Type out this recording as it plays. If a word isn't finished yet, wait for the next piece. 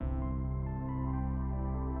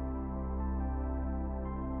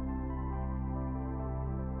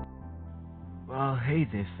Well, hey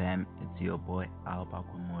there, fam. It's your boy Al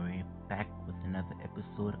Bakwamori back with another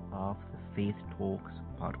episode of the Faith Talks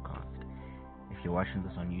podcast. If you're watching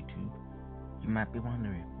this on YouTube, you might be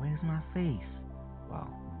wondering, where's my face? Well,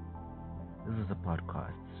 this is a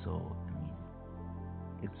podcast, so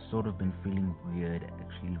it's sort of been feeling weird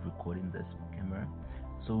actually recording this with camera.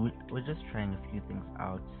 So we're just trying a few things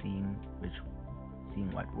out, seeing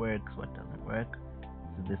what works, what doesn't work.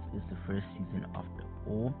 So this is the first season after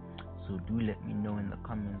all. So do let me know in the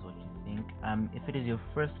comments what you think. If it is your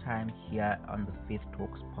first time here on the Faith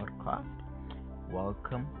Talks podcast,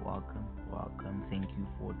 welcome. Thank you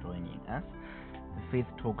for joining us. The Faith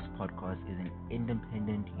Talks podcast is an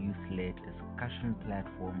independent youth-led discussion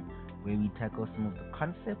platform where we tackle some of the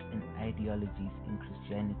concepts and ideologies in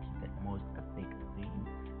Christianity that most affect the youth.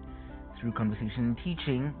 Through conversation and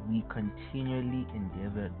teaching, we continually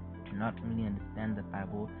endeavor to not only understand the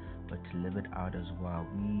Bible but to live it out as well.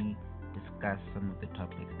 We discuss some of the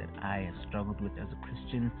topics that I have struggled with as a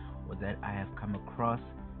Christian, or that I have come across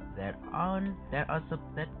that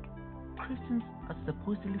Christians are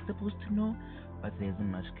supposedly supposed to know, but there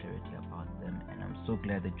isn't much clarity about them. And I'm so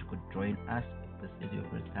glad that you could join us if this is your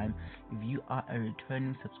first time. If you are a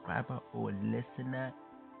returning subscriber or listener,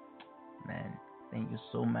 man, thank you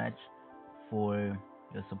so much for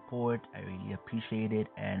your support. I really appreciate it,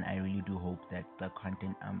 and I really do hope that the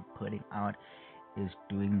content I'm putting out is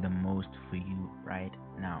doing the most for you right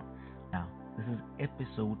now. Now, this is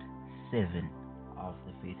episode 7 of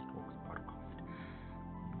the Faith Talks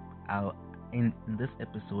podcast. In this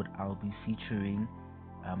episode, I'll be featuring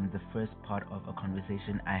the first part of a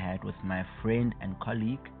conversation I had with my friend and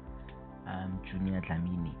colleague, Junior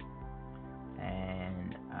Dlamini.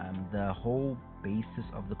 And the whole basis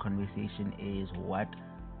of the conversation is what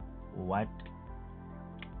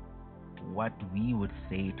we would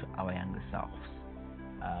say to our younger selves.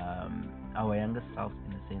 Our younger selves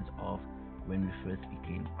in the sense of when we first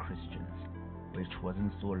became Christians, which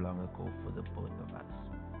wasn't so long ago for the both of us.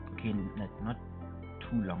 Okay, not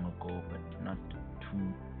too long ago, but not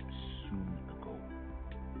too soon ago.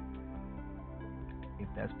 If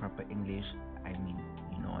that's proper English, I mean,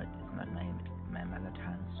 it's not my mother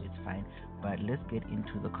tongue, so it's fine. But let's get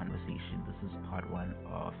into the conversation. This is part 1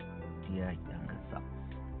 of Dear Younger Self.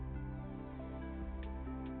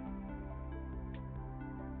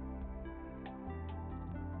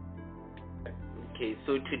 Okay,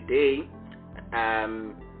 so today, I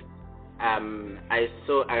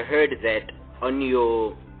heard that on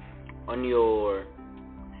your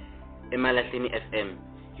Emalasini FM,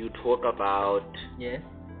 you talk about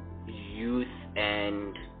youth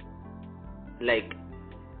and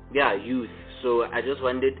youth. So I just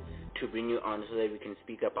wanted to bring you on so that we can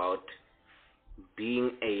speak about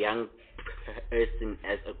being a young person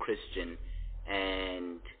as a Christian,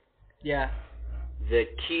 and the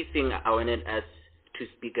key thing I wanted us to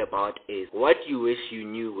speak about is what you wish you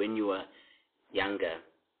knew when you were younger,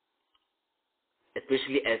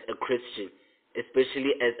 especially as a Christian, as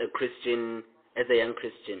a young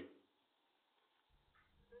Christian.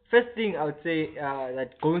 First thing I would say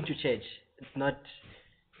that going to church, it's not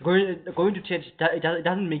going to church. It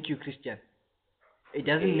doesn't make you Christian. It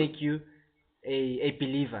doesn't make you a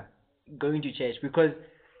believer. Going to church, because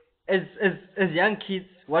as young kids,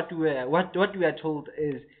 what we are told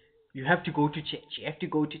is you have to go to church. You have to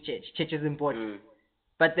go to church. Church is important.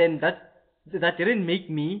 But then that didn't make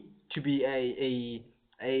me to be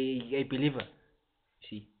a believer.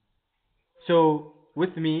 See. So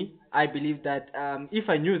with me, I believe that if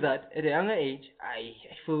I knew that at a younger age, I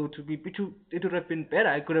feel it would have been better.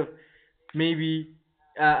 I could have maybe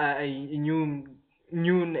known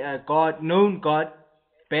God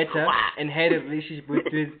better and had a relationship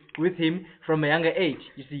with Him from a younger age.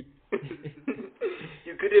 You see.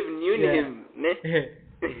 You could have known Him, ne?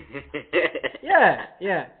 Yeah.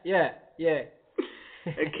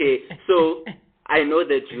 Okay, so I know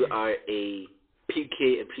that you are a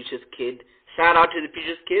PK, a Precious Kid. Shout out to the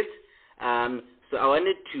Precious Kids. So I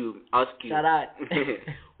wanted to ask you, Shout out.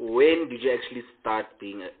 when did you actually start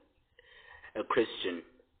being a Christian?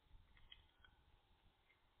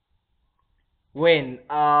 When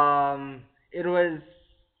it was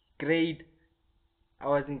I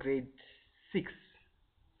was in grade 6.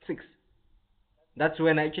 That's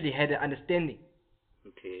when I actually had an understanding.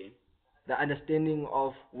 Okay. The understanding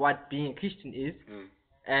of what being a Christian is,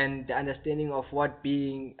 and the understanding of what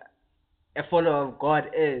being a follower of God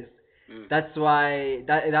is. That's why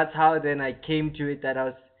that's how then I came to it, that I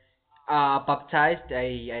was baptized.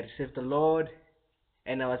 I received the Lord,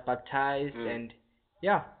 and I was baptized, and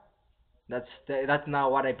that's now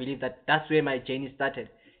what I believe, that's where my journey started.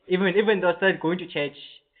 Even though I started going to church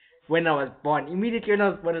when I was born. Immediately when I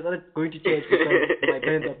was born, I started going to church because my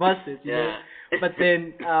parents are pastors, you know. But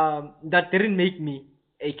then that didn't make me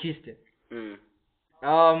a Christian.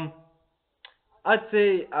 Um, I'd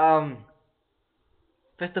say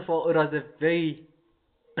first of all, it was a very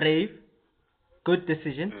brave, good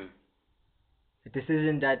decision. A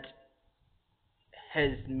decision that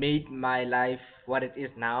has made my life what it is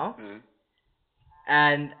now.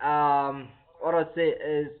 And what I'd say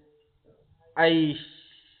is, I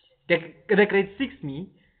the grade 6 me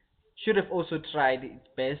should have also tried its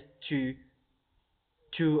best to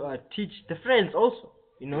teach the friends also,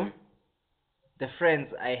 you know, the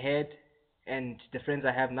friends I had and the friends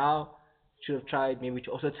I have now should have tried maybe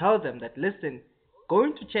to also tell them that, listen,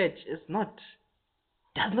 going to church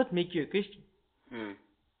does not make you a Christian.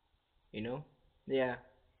 You know? Yeah.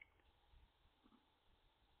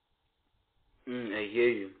 I hear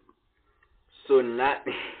you. So now,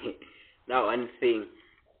 now one thing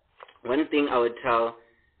I would tell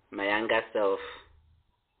my younger self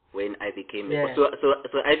when I became so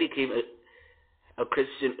I became a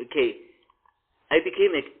Christian. Okay, I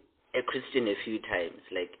became a Christian a few times.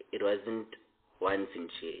 Like, it wasn't once in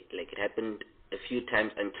shade. Like, it happened a few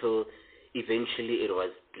times until eventually it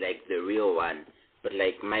was like the real one. But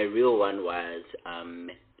like, my real one was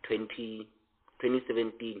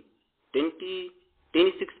 2017,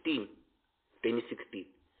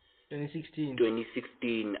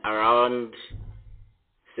 2016 around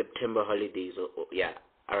September holidays or yeah,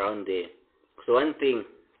 around there. So one thing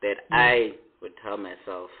that I would tell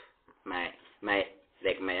myself, my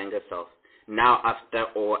younger self, now after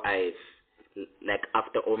all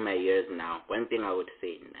my years now, one thing I would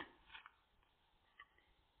say,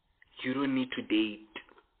 you don't need to date.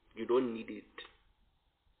 You don't need it.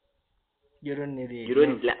 You don't need it. You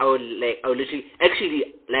don't. I would literally, actually,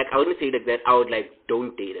 I wouldn't say like that. I would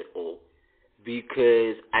don't date at all,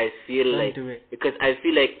 because I feel and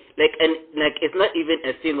it's not even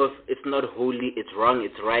a thing of, it's not holy, it's wrong,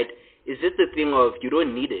 it's right. It's just a thing of, you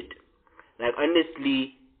don't need it. Like,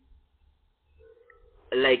 honestly,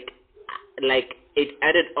 it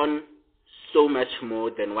added on so much more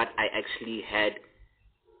than what I actually had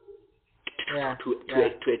to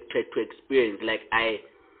experience.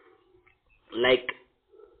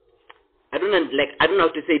 I don't know how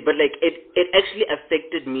to say it, but it actually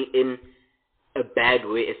affected me in a bad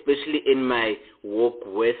way, especially in my walk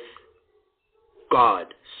with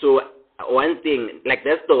God. So one thing,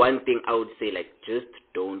 that's the one thing I would say, just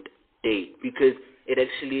don't date, because it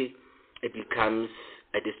becomes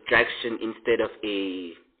a distraction instead of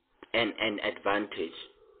an advantage.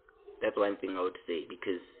 That's one thing I would say,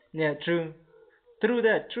 because true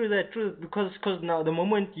because now the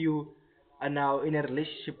moment you are now in a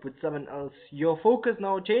relationship with someone else, your focus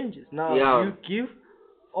now changes. Now you give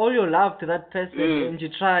all your love to that person and you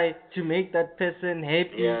try to make that person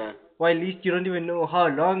happy, while at least you don't even know how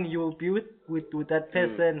long you will be with that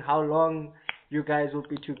person, how long you guys will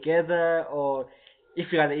be together, or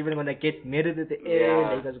if you are even gonna get married at the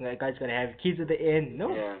end, you guys gonna have kids at the end. No.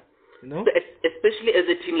 You know? Especially as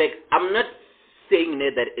a teen, I'm not saying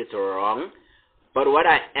that it's wrong, but what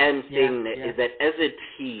I am saying is that as a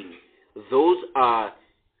teen, those are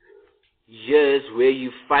years where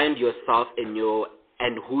you find yourself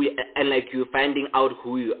you're finding out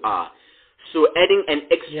who you are. So adding an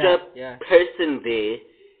extra person there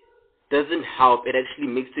doesn't help. It actually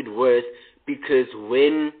makes it worse, because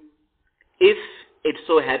if it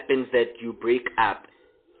so happens that you break up,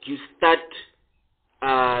 you start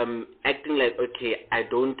acting like, okay, I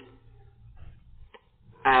don't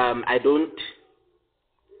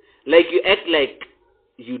you act like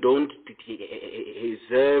you don't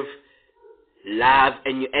deserve love,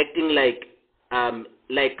 and you're acting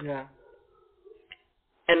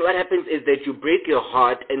and what happens is that you break your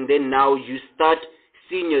heart, and then now you start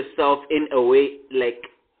seeing yourself in a way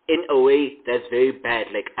that's very bad.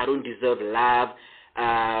 I don't deserve love,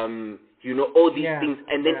 all these things,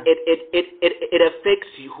 and then it affects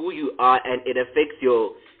who you are, and it affects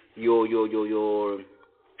your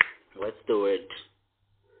what's the word?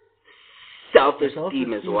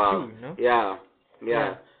 Self-esteem as well. Too, no? Yeah.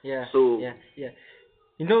 So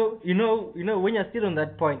You know, when you're still on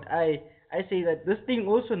that point, I say that this thing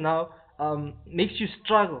also now makes you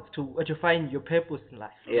struggle to find your purpose in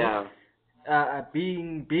life. Yeah.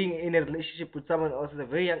 Being in a relationship with someone else at a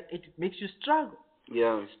very young age, it makes you struggle.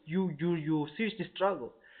 Yeah. You seriously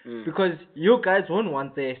struggle, because you guys won't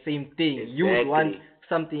want the same thing. Exactly. You would want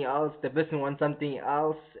something else, the person wants something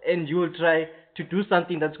else, and you will try to do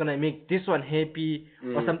something that's gonna make this one happy,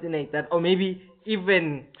 or something like that, or maybe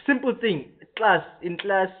even simple thing. In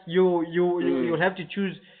class, you'll have to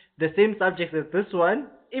choose the same subject as this one,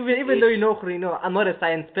 even though you know, I'm not a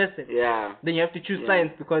science person. Yeah. Then you have to choose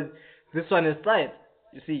science because this one is science.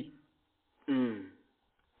 You see. And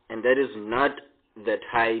that is not the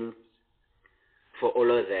time for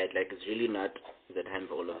all of that. Like, it's really not the time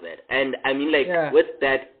for all of that. And I mean, like,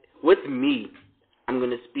 with me, I'm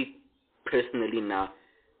gonna speak personally now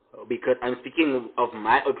because I'm speaking of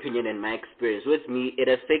my opinion and my experience. With me, it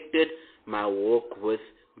affected my walk with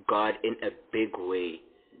God in a big way.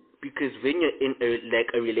 Because when you're in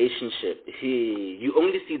a relationship, you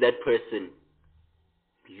only see that person,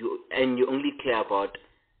 you only care about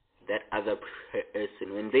that other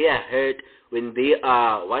person. When they are hurt, when they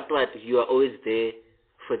are you are always there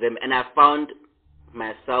for them. And I found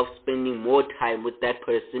myself spending more time with that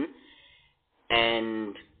person,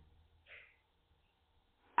 and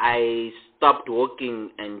I stopped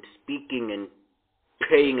walking and speaking and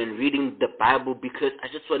praying and reading the Bible because I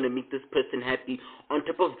just want to make this person happy. On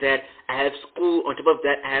top of that, I have school. On top of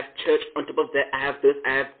that, I have church. On top of that, I have this,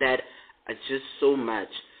 I have that. It's just so much.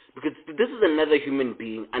 Because this is another human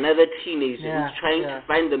being, another teenager who's trying to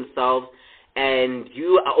find themselves, and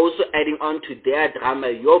you are also adding on to their drama,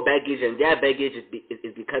 your baggage, and their baggage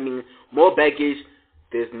is becoming more baggage.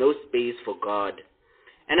 There's no space for God.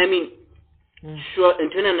 And I mean, sure,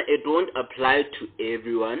 it won't apply to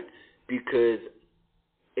everyone because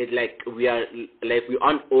we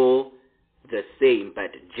aren't all the same,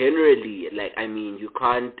 but generally,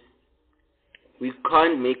 we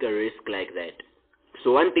can't make a risk like that.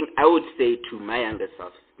 So one thing I would say to my younger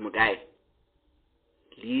self, Mugai,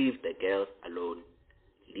 leave the girls alone.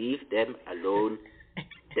 Leave them alone.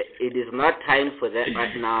 It is not time for that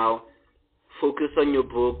right now. Focus on your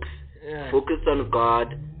books. Focus on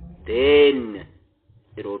God. Then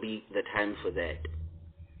it will be the time for that.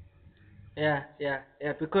 Yeah.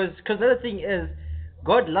 Because the other thing is,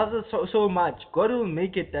 God loves us so much. God will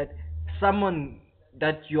make it that someone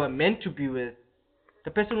that you are meant to be with, the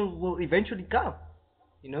person will eventually come.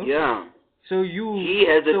 You know? Yeah. So He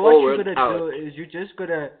has it all worked out. What you gotta do is you just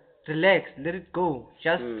gotta relax, let it go.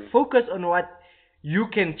 Just focus on what you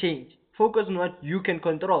can change. Focus on what you can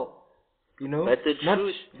control. You know? But the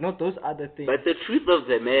truth, not those other things. But the truth of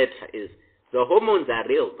the matter is, the hormones are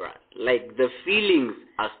real, bruh. Like, the feelings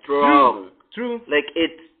are strong. True. Like,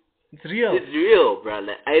 it's real. It's real, bruh.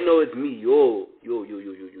 Like, I know it's me. Yo.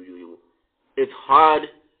 It's hard.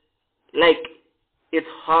 Like, it's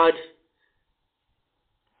hard.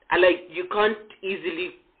 You can't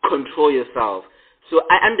easily control yourself. So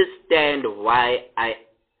I understand why I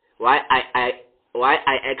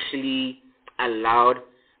actually allowed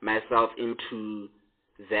myself into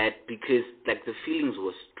that, because the feelings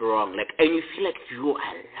were strong. And you feel like, yo,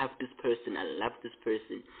 I love this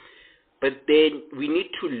person. But then we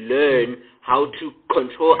need to learn how to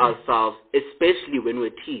control ourselves, especially when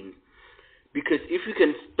we're teens. Because if we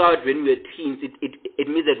can start when we're teens, it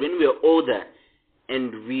means that when we're older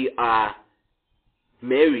and we are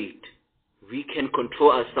married, we can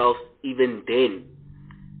control ourselves even then.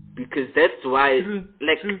 Because that's why,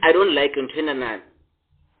 I don't like Antenna.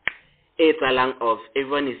 It's a long of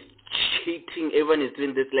everyone is cheating, everyone is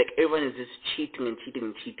doing this, everyone is just cheating,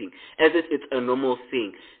 as if it's a normal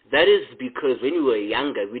thing. That is because when we were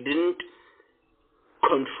younger, we didn't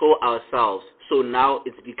control ourselves. So now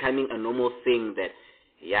it's becoming a normal thing that,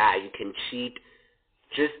 you can cheat.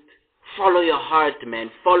 Just follow your heart,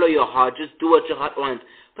 man. Follow your heart. Just do what your heart wants.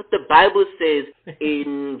 But the Bible says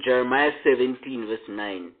in Jeremiah 17, verse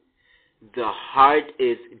 9, the heart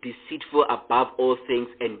is deceitful above all things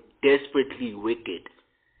and desperately wicked.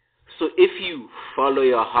 So if you follow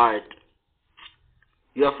your heart,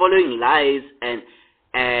 you are following lies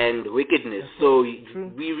and wickedness. So we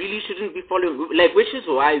really shouldn't be following, which is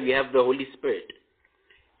why we have the Holy Spirit.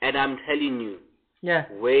 And I'm telling you,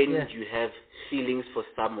 when you have feelings for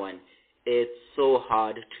someone, it's so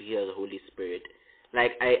hard to hear the Holy Spirit.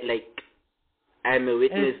 I'm a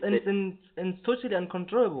witness. And it's totally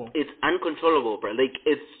uncontrollable. It's uncontrollable, bro.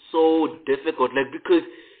 It's so difficult. Because,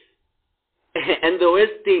 and the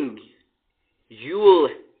worst thing, you will,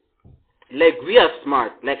 we are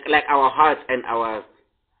smart. Our hearts and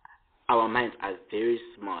our minds are very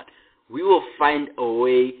smart. We will find a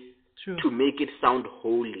way to make it sound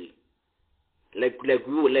holy.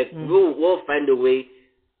 We'll find a way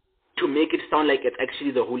to make it sound like it's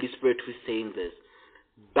actually the Holy Spirit who's saying this.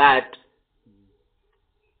 But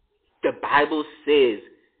the Bible says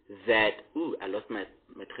that, I lost my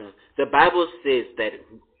train. The Bible says that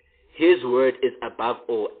His word is above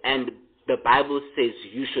all, and the Bible says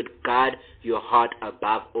you should guard your heart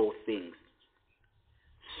above all things.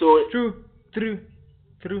 So true.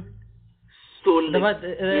 So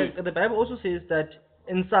the Bible also says that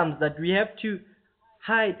in Psalms that we have to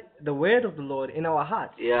hide the word of the Lord in our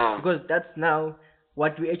hearts. Yeah. Because that's now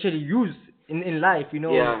what we actually use in life.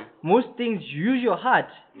 Yeah. Most things use your heart.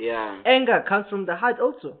 Yeah. Anger comes from the heart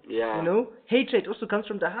also. Yeah. Hatred also comes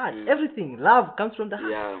from the heart. Everything, love comes from the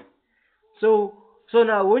heart. Yeah. So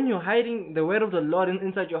now when you're hiding the word of the Lord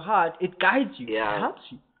inside your heart, it guides you. Yeah. It helps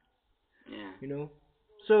you. Yeah.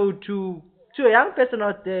 So to a young person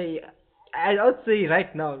out there, I would say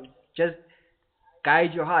right now, just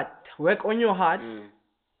guide your heart. Work on your heart.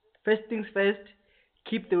 First things first,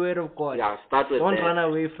 keep the word of God. Yeah, start with Don't that. run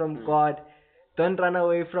away from God. Don't run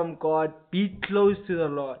away from God. Be close to the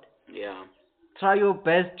Lord. Yeah. Try your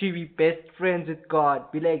best to be best friends with God.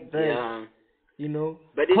 Be like this. Yeah.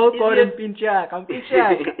 But call God and pinchak.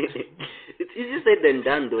 It's easier said than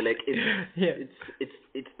done though. Like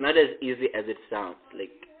it's not as easy as it sounds.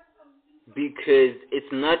 Like, because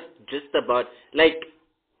it's not just about, like,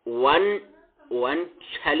 one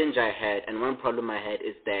challenge I had and one problem I had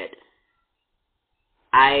is that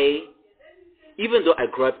even though I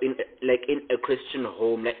grew up in a Christian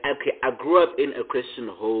home, I grew up in a Christian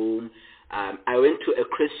home. I went to a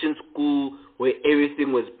Christian school where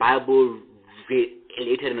everything was Bible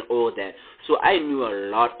related and all that. So I knew a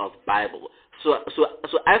lot of Bible. So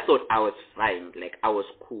I thought I was fine, like I was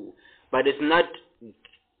cool. But it's not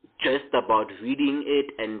just about reading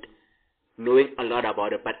it and knowing a lot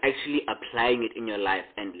about it, but actually applying it in your life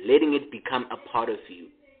and letting it become a part of you.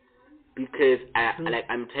 Because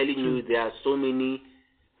I'm telling you, there are so many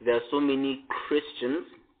Christians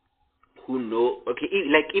who know. Okay,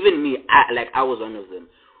 like even me, I was one of them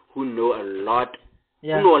who know a lot.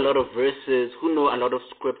 Yeah. Who know a lot of verses, who know a lot of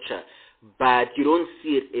scripture, but you don't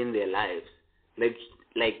see it in their lives. Like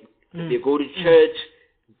they go to church,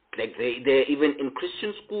 like they're even in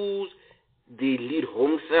Christian schools, they lead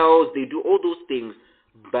home cells, they do all those things,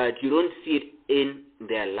 but you don't see it in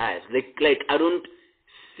their lives. Like I don't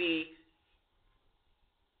see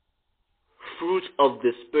fruit of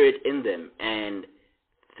the Spirit in them, and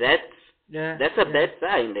that's a bad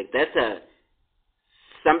sign. Like that's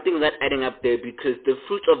something that's adding up there, because the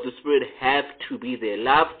fruit of the Spirit have to be there.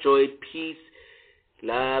 Love, joy, peace,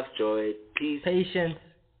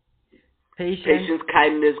 patience,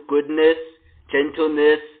 kindness, goodness,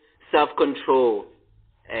 gentleness, self-control.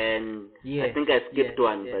 And I think I skipped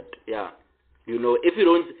one, but yeah. If you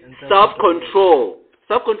don't,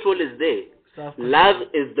 self-control is there. Love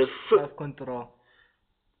is the self-control.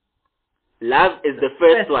 Love is the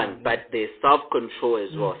first one, but there's self-control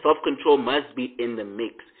as well. Self-control must be in the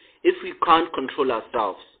mix. If we can't control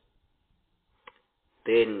ourselves,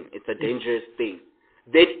 then it's a dangerous thing.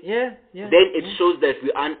 Then it shows that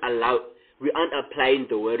we aren't applying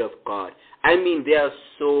the word of God. I mean, there are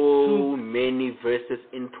so many verses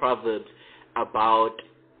in Proverbs about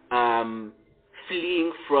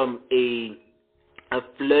fleeing from a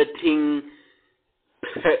flirting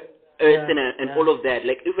person and all of that.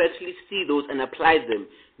 Like, if we actually see those and apply them,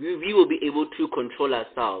 we will be able to control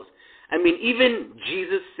ourselves. I mean, even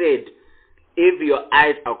Jesus said, if your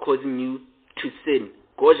eyes are causing you to sin,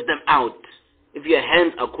 gouge them out. If your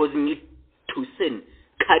hands are causing you to sin,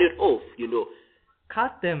 cut it off,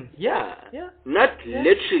 Cut them. Not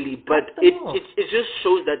literally, but it just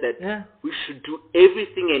shows that we should do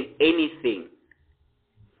everything and anything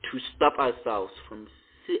to stop ourselves from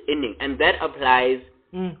sinning. And that applies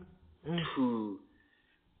to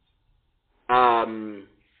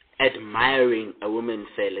admiring a woman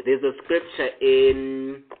fairly. There's a scripture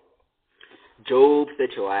in Job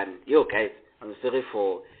 31. Yo guys, I'm sorry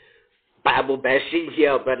for Bible bashing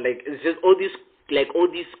here, but it's just all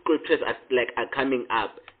these scriptures are coming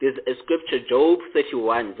up. There's a scripture, Job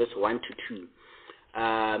 31, verse 1 to 2.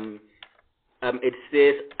 It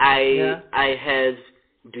says, I have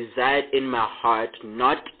desired in my heart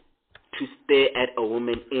not to stare at a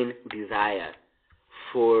woman in desire,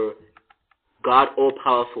 for God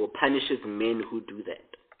all-powerful punishes men who do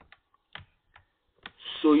that.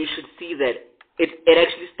 So you should see that it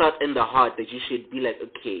actually starts in the heart, that you should be like,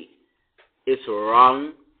 okay, it's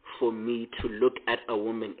wrong for me to look at a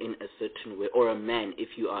woman in a certain way, or a man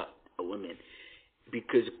if you are a woman,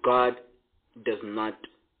 because God does not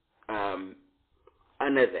honor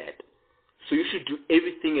that. So you should do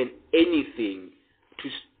everything and anything to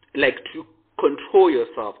control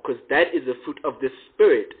yourself, because that is the fruit of the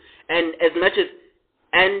Spirit. And as much as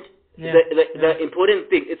the important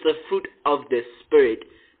thing, it's a fruit of the Spirit,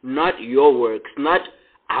 not your works, not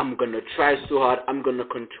I'm gonna try so hard, I'm gonna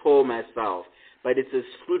control myself. But it's a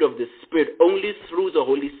fruit of the Spirit, only through the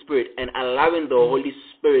Holy Spirit, and allowing the Holy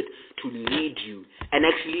Spirit to lead you, and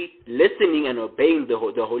actually listening and obeying the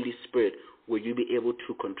Holy Spirit, will you be able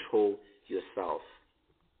to control yourself.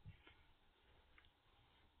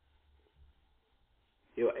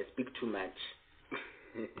 Yo, I speak too much.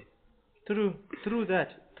 True that.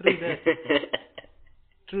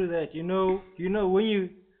 True that. You know when you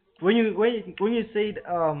said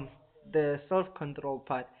the self-control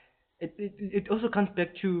part, it also comes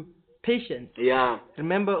back to patience. Yeah.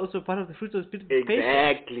 Remember, also part of the fruit of the spirit is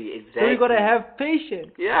Exactly. patience. So you gotta have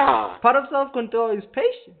patience. Yeah. Part of self-control is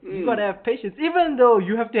patience. You gotta have patience, even though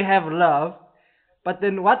you have to have love. But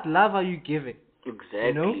then, what love are you giving? Exactly.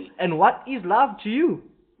 You know, and what is love to you?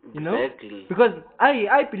 You know, exactly. Because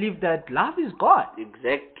I believe that love is God.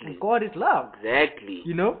 Exactly. And God is love. Exactly.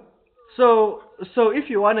 You know, so if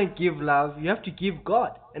you wanna give love, you have to give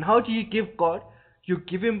God. And how do you give God? You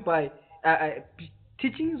give Him by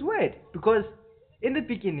teaching His word. Because in the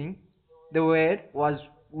beginning, the word was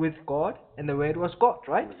with God, and the word was God,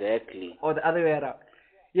 right? Exactly. Or the other way around.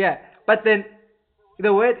 Yeah, but then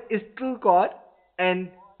the word is still God, and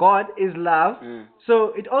God is love.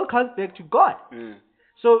 So it all comes back to God.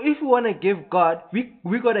 So if we want to give God, we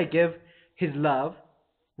gotta give His love,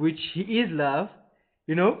 which He is love,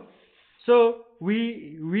 you know. So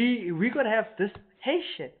we gotta have this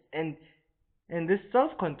patience and this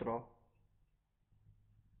self-control.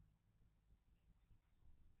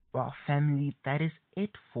 Well, family, that is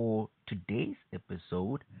it for today's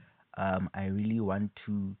episode. I really want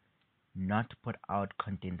to not put out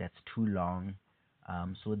content that's too long,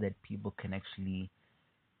 so that people can actually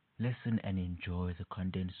listen and enjoy the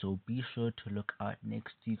content. So be sure to look out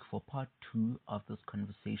next week for part 2 of this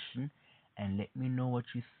conversation, and let me know what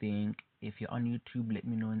you think. If you're on YouTube, let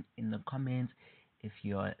me know in the comments. If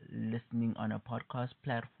you're listening on a podcast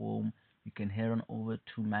platform, you can head on over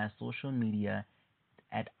to my social media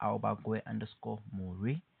at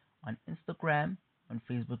 @aobakwe_more. On Instagram, on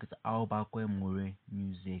Facebook, it's @aobakwe_more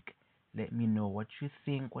music. Let me know what you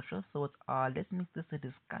think, what your thoughts are. Let's make this a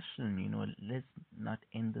discussion. Let's not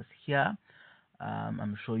end this here.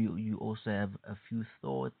 I'm sure you also have a few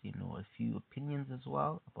thoughts, a few opinions as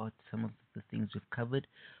well about some of the things we've covered.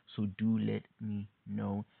 So do let me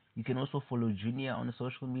know. You can also follow Junior on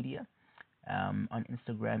social media. On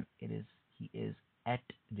Instagram, he is at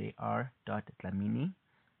jr.dlamini,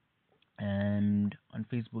 and on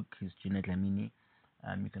Facebook, he's Junior Dlamini.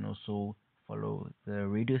 You can also follow the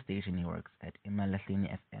radio station he works at, Imalahleni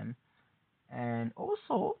FM. And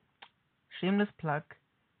also, shameless plug,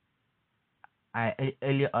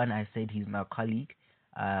 earlier on I said he's my colleague.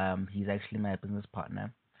 He's actually my business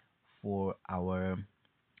partner for our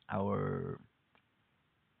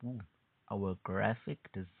graphic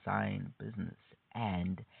design business.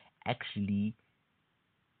 And actually,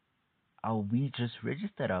 we just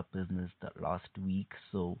registered our business that last week.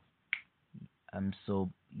 So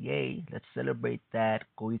yay, let's celebrate that.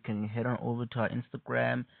 You can head on over to our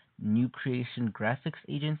Instagram, New Creation Graphics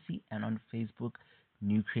Agency, and on Facebook,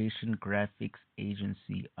 New Creation Graphics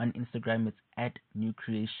Agency. On Instagram, it's at New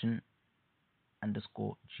Creation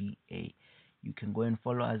 _GA. You can go and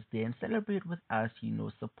follow us there and celebrate with us.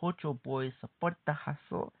 Support your boys, support the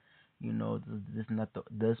hustle.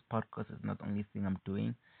 This podcast is not the only thing I'm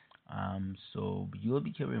doing. So you'll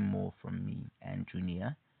be hearing more from me and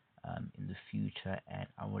Junior in the future, and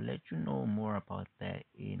I will let you know more about that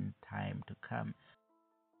in time to come.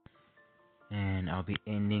 And I'll be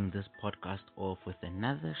ending this podcast off with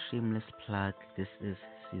another shameless plug. This is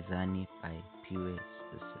Sizani by Pure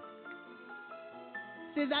Specific.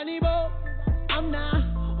 Sizani Bo, I'm not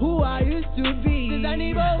who I used to be.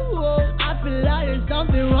 Sizani Bo, I feel like there's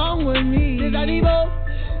something wrong with me. Sizani Bo,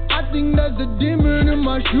 I think there's a demon in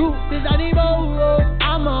my shoe. Sizani Bo,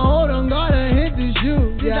 I'ma hold on, gotta hit the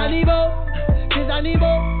shoe. Sizani Bo, Sizani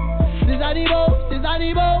Bo, Sizani Bo,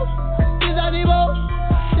 Sizani Bo, Sizani Bo,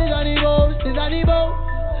 Sizani Bo, Sizani Bo,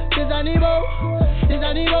 Sizani Bo,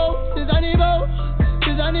 Sizani Bo, Sizani Bo,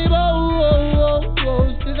 Sizani Bo,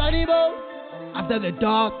 Sizani Bo. After the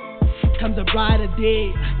dark comes a brighter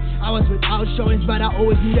day. I was without showings, but I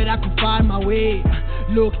always knew that I could find my way.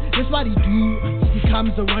 Look, that's what he do. He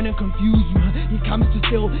comes to run and confuse you. He comes to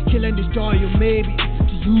steal, kill and destroy you, maybe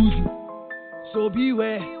to use you. So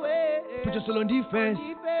beware, put your soul on defense.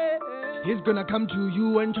 He's gonna come to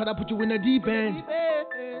you and try to put you in a deep end.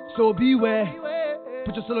 So beware,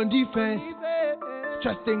 put your soul on defense.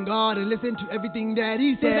 Trust in God and listen to everything that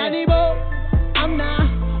He says. I'm not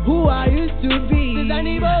who I used to be.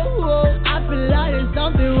 I feel like there's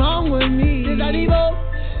something wrong with me.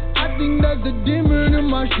 I think there's a demon in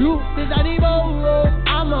my shoe.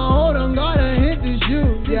 I'ma hold on, gotta hit the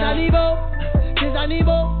shoe.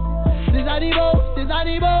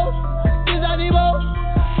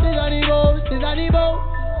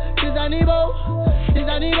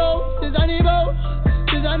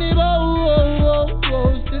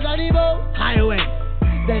 Highway,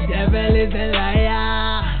 The devil is a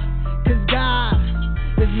liar, 'cause God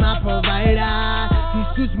is my provider. He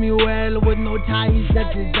suits me well with no ties,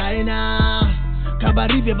 that designer.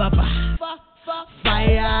 Kabaribe Baba,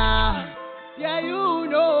 fire. Yeah, you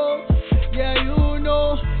know,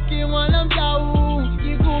 Kimwana Mtau,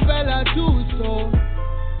 Kikubela Tuso.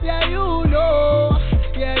 Yeah, you know,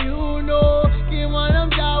 Kimwana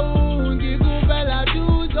Mtau, Kikubela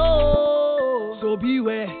Tuso. So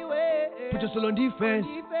beware, put your soul on defense.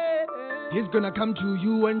 He's gonna come to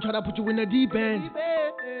you and try to put you in the deep end.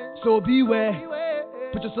 So beware,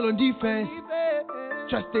 put your soul on defense.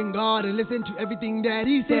 Trust in God and listen to everything that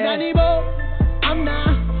He says. I'm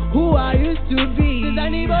not who I used to be. I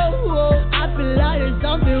feel like there's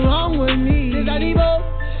something wrong with me.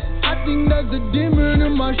 I think there's a demon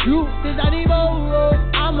in my shoe.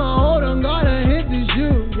 I'ma hold on God and hit the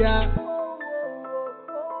shoe. Yeah.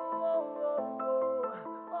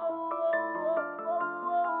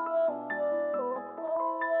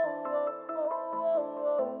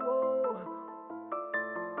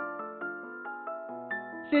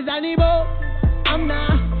 I'm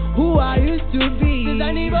not who I used to be.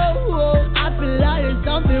 I feel like there's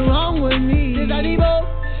something wrong with me.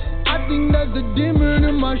 I think there's a demon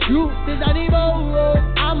in my shoe.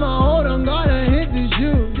 I'ma hold on God and hit the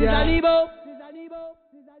shoe. Yeah.